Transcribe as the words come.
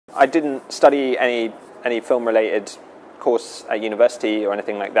I didn't study any film-related course at university or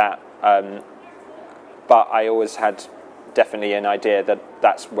anything like that, but I always had definitely an idea that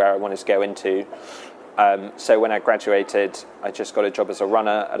that's where I wanted to go into. So when I graduated, I just got a job as a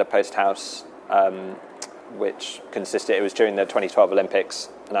runner at a post house, which it was during the 2012 Olympics,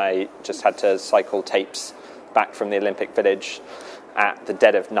 and I just had to cycle tapes back from the Olympic Village at the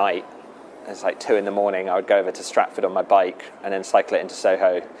dead of night. It's like 2 a.m. I would go over to Stratford on my bike and then cycle it into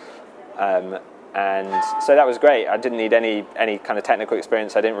Soho. And so that was great. I didn't need any kind of technical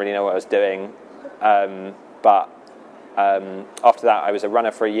experience. I didn't really know what I was doing. But after that, I was a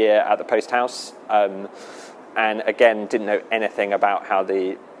runner for a year at the post house. And again, didn't know anything about how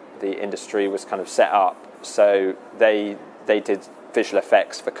the industry was kind of set up. So they did visual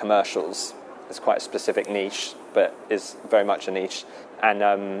effects for commercials. It's quite a specific niche, but is very much a niche.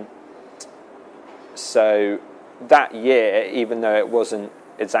 And so that year, even though it wasn't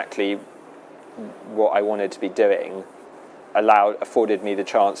exactly what I wanted to be doing, afforded me the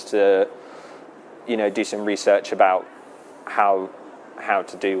chance to, do some research about how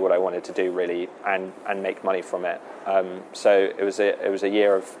to do what I wanted to do really, and make money from it. So it was a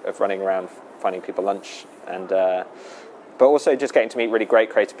year of running around finding people lunch, and but also just getting to meet really great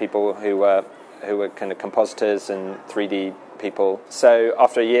creative people who were kind of compositors and 3D people. So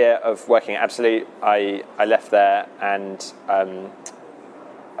after a year of working at Absolute, I left there and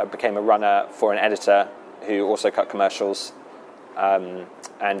I became a runner for an editor who also cut commercials,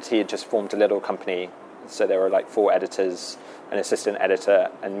 and he had just formed a little company. So there were like 4 editors, an assistant editor,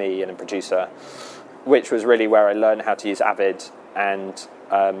 and me, and a producer, which was really where I learned how to use Avid and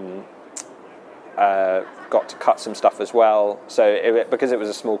got to cut some stuff as well. So because it was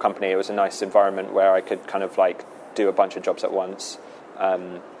a small company, it was a nice environment where I could kind of like do a bunch of jobs at once.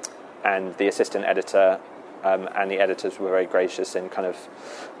 And the assistant editor and the editors were very gracious in kind of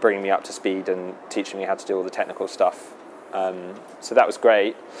bringing me up to speed and teaching me how to do all the technical stuff. So that was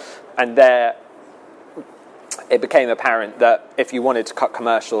great. And there, it became apparent that if you wanted to cut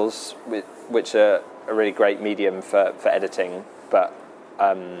commercials, which are a really great medium for editing, but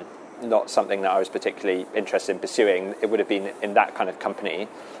not something that I was particularly interested in pursuing, it would have been in that kind of company.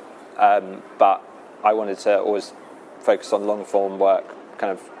 But I wanted to always focus on long-form work,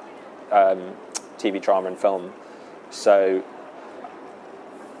 kind of TV drama and film. So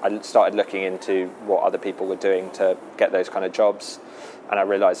I started looking into what other people were doing to get those kind of jobs, and I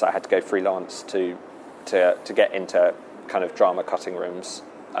realised I had to go freelance to get into kind of drama cutting rooms.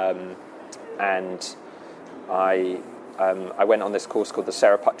 And I went on this course called the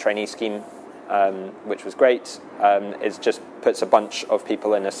Sarah Putt Trainee Scheme, which was great. It just puts a bunch of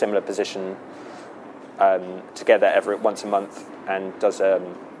people in a similar position together once a month, and does a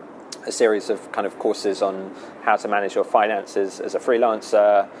series of kind of courses on how to manage your finances as a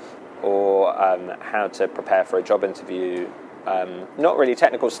freelancer, or how to prepare for a job interview. Not really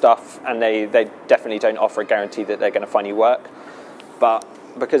technical stuff, and they definitely don't offer a guarantee that they're going to find you work. But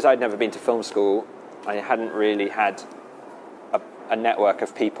because I'd never been to film school, I hadn't really had a network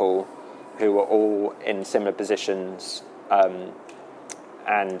of people who were all in similar positions,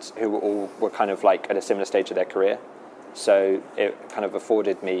 and who all were kind of like at a similar stage of their career. So it kind of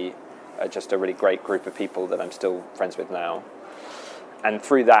afforded me just a really great group of people that I'm still friends with now. And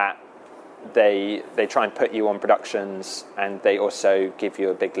through that, they try and put you on productions, and they also give you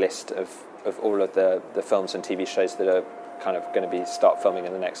a big list of all of the films and TV shows that are kind of going to start filming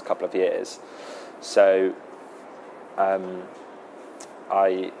in the next couple of years. So I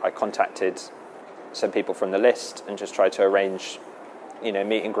contacted some people from the list and just tried to arrange,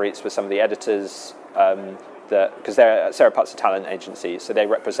 meet and greets with some of the editors, because Sarah Putt's a talent agency, so they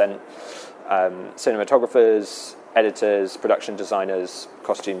represent cinematographers, editors, production designers,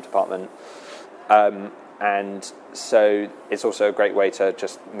 costume department, and so it's also a great way to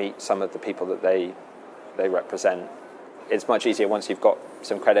just meet some of the people that they represent. It's much easier once you've got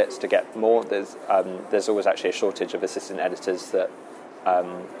some credits to get more. There's always actually a shortage of assistant editors that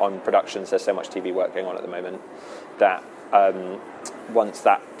on productions. There's so much TV work going on at the moment that once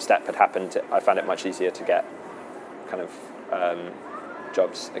that step had happened, I found it much easier to get kind of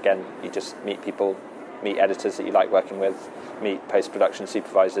jobs. Again, you just meet people, meet editors that you like working with, meet post-production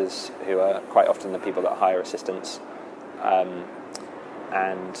supervisors who are quite often the people that hire assistants,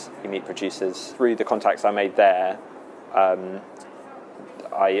 and you meet producers. Through the contacts I made there, I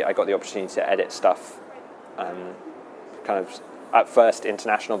got the opportunity to edit stuff, kind of at first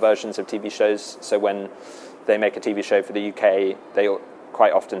international versions of TV shows. So when they make a TV show for the UK, they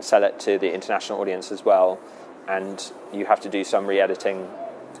quite often sell it to the international audience as well, and you have to do some re-editing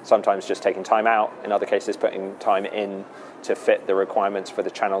sometimes just taking time out, in other cases putting time in to fit the requirements for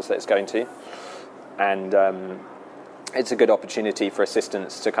the channels that it's going to. And it's a good opportunity for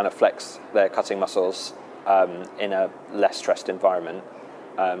assistants to kind of flex their cutting muscles in a less stressed environment.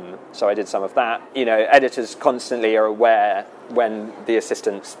 So I did some of that. Editors constantly are aware when the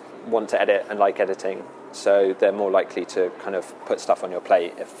assistants want to edit and like editing, so they're more likely to kind of put stuff on your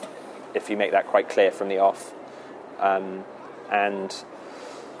plate if you make that quite clear from the off. And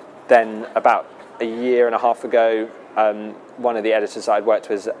then about a year and a half ago, one of the editors I'd worked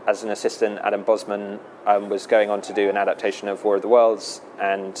with as an assistant, Adam Bosman, was going on to do an adaptation of War of the Worlds,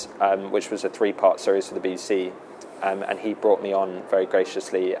 and which was a 3-part series for the BBC. And he brought me on very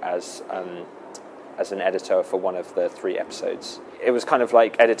graciously as an editor for one of the 3 episodes. It was kind of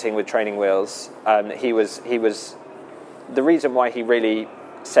like editing with training wheels. He was the reason why he really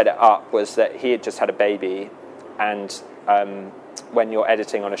set it up was that he had just had a baby, and when you're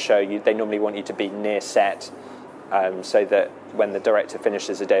editing on a show, they normally want you to be near set, so that when the director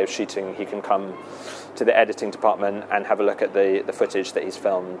finishes a day of shooting, he can come to the editing department and have a look at the footage that he's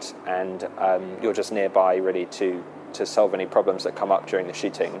filmed, and you're just nearby really to solve any problems that come up during the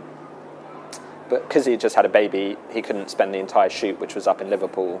shooting. But because he just had a baby, he couldn't spend the entire shoot, which was up in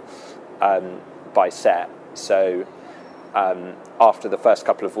Liverpool, by set. So after the first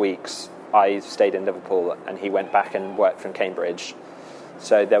couple of weeks, I stayed in Liverpool and he went back and worked from Cambridge.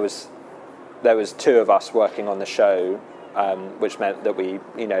 So there was 2 of us working on the show, which meant that we,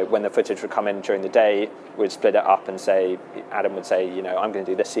 when the footage would come in during the day, we'd split it up and say, Adam would say, I'm going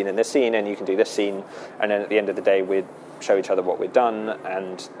to do this scene, and you can do this scene. And then at the end of the day, we'd show each other what we'd done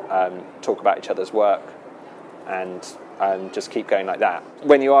and talk about each other's work, and just keep going like that.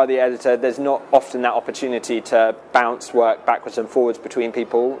 When you are the editor, there's not often that opportunity to bounce work backwards and forwards between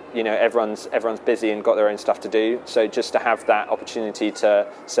people. Everyone's busy and got their own stuff to do. So just to have that opportunity to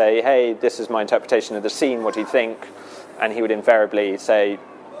say, hey, this is my interpretation of the scene, what do you think? And he would invariably say,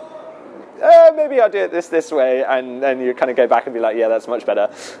 maybe I'll do it this way, and then you kind of go back and be like, yeah, that's much better.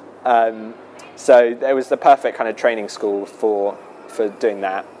 So it was the perfect kind of training school for doing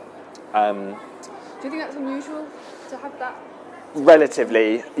that. Do you think that's unusual to have that?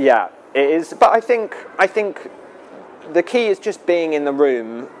 Relatively, yeah, it is. But I think the key is just being in the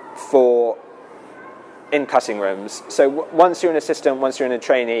room in cutting rooms. So once you're an assistant, once you're in a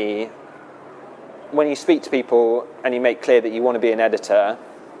trainee, when you speak to people and you make clear that you want to be an editor,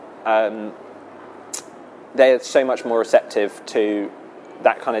 they're so much more receptive to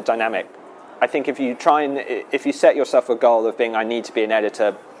that kind of dynamic. I think if you set yourself a goal of being, I need to be an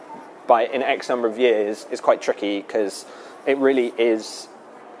editor in X number of years, it's quite tricky, because it really is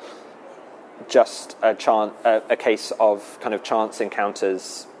just a case of kind of chance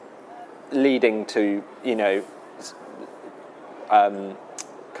encounters leading to, kind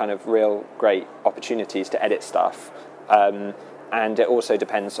of real great opportunities to edit stuff. And it also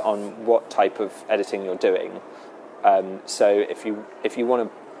depends on what type of editing you're doing. So if you want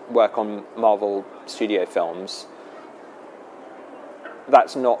to work on Marvel studio films,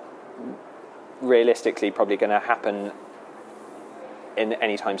 that's not realistically probably going to happen in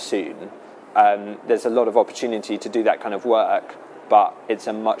any time soon. There's a lot of opportunity to do that kind of work, but it's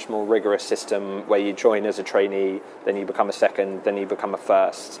a much more rigorous system where you join as a trainee, then you become a second, then you become a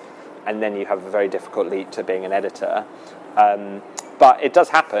first, and then you have a very difficult leap to being an editor. But it does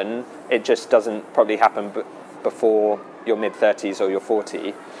happen. It just doesn't probably happen before your mid-30s or your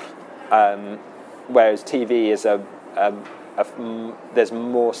 40. Whereas TV is there's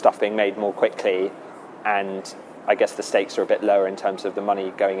more stuff being made more quickly, and I guess the stakes are a bit lower in terms of the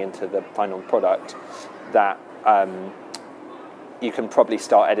money going into the final product, that you can probably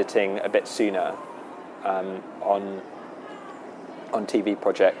start editing a bit sooner on TV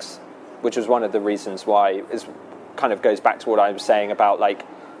projects, which was one of the reasons why it kind of goes back to what I was saying about, like,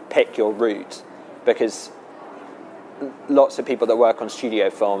 pick your route, because lots of people that work on studio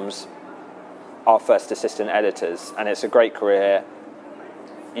films are first assistant editors, and it's a great career.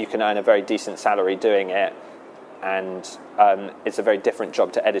 You can earn a very decent salary doing it, and it's a very different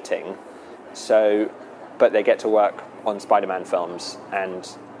job to editing. So, but they get to work on Spider-Man films, and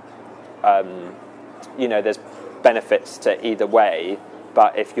there's benefits to either way.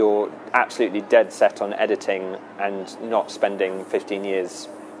 But if you're absolutely dead set on editing and not spending 15 years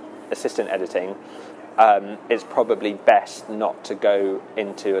assistant editing, it's probably best not to go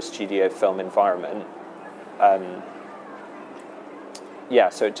into a studio film environment.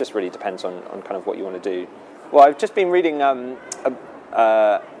 So it just really depends on kind of what you want to do. Well, I've just been reading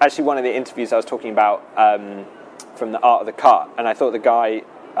actually one of the interviews I was talking about from The Art of the Cut, and I thought the guy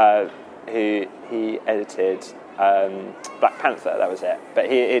who he edited Black Panther, that was it. But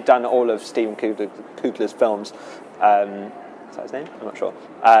he'd done all of Steven Coogler's films. Is that his name? I'm not sure.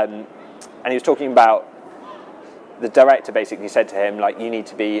 And he was talking about, the director basically said to him, like, you need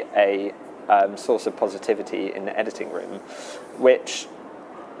to be a source of positivity in the editing room, which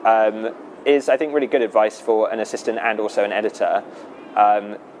is, I think, really good advice for an assistant and also an editor.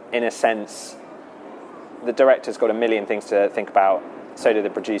 In a sense, the director's got a million things to think about, so do the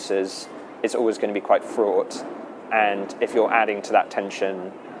producers. It's always going to be quite fraught, and if you're adding to that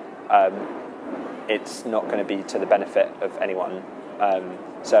tension, it's not going to be to the benefit of anyone.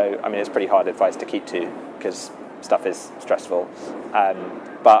 So, I mean, it's pretty hard advice to keep to, because stuff is stressful.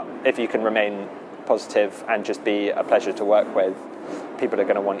 But if you can remain positive and just be a pleasure to work with, people are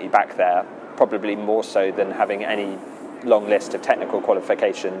going to want you back there, probably more so than having any long list of technical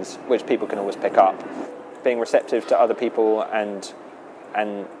qualifications, which people can always pick up. Being receptive to other people and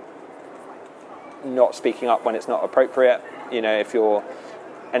not speaking up when it's not appropriate. You know, if you're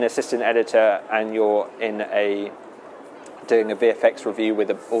an assistant editor and you're doing a VFX review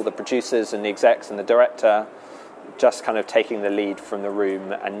with all the producers and the execs and the director, just kind of taking the lead from the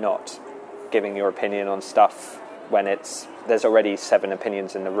room and not giving your opinion on stuff when there's already 7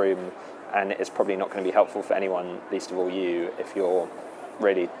 opinions in the room, and it's probably not going to be helpful for anyone, least of all you, if you're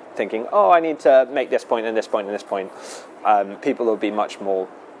really thinking, I need to make this point and this point and this point. People will be much more,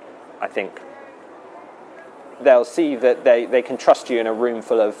 I think, they'll see that they can trust you in a room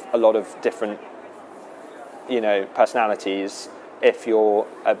full of a lot of different, personalities, if you're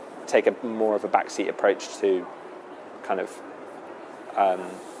take a more of a backseat approach to kind of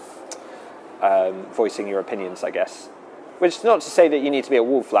voicing your opinions, I guess. Which is not to say that you need to be a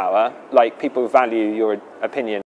wallflower. Like, people value your opinion